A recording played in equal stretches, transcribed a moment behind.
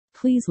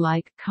Please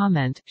like,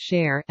 comment,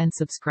 share, and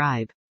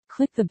subscribe.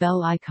 Click the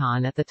bell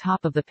icon at the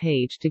top of the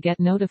page to get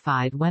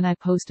notified when I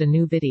post a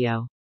new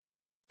video.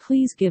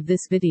 Please give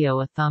this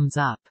video a thumbs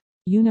up.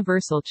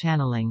 Universal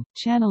channeling.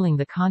 Channeling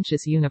the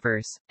conscious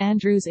universe.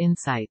 Andrew's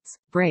Insights.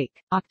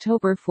 Break.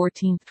 October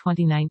 14,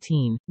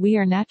 2019. We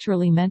are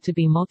naturally meant to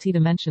be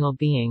multidimensional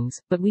beings,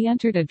 but we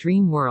entered a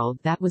dream world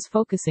that was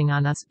focusing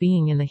on us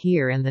being in the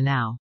here and the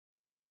now.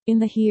 In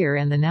the here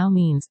and the now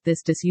means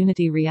this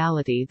disunity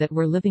reality that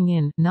we're living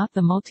in, not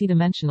the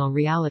multidimensional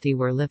reality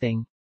we're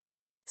living.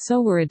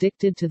 So we're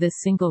addicted to this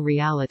single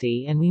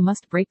reality, and we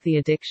must break the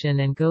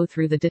addiction and go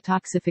through the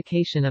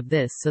detoxification of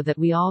this so that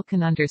we all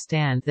can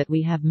understand that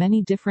we have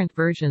many different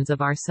versions of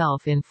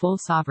ourself in full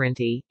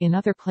sovereignty, in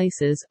other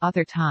places,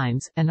 other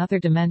times, and other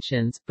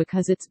dimensions,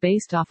 because it's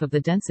based off of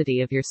the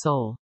density of your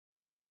soul.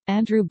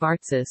 Andrew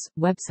Bartzis,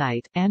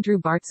 website,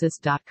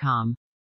 andrewbartzis.com.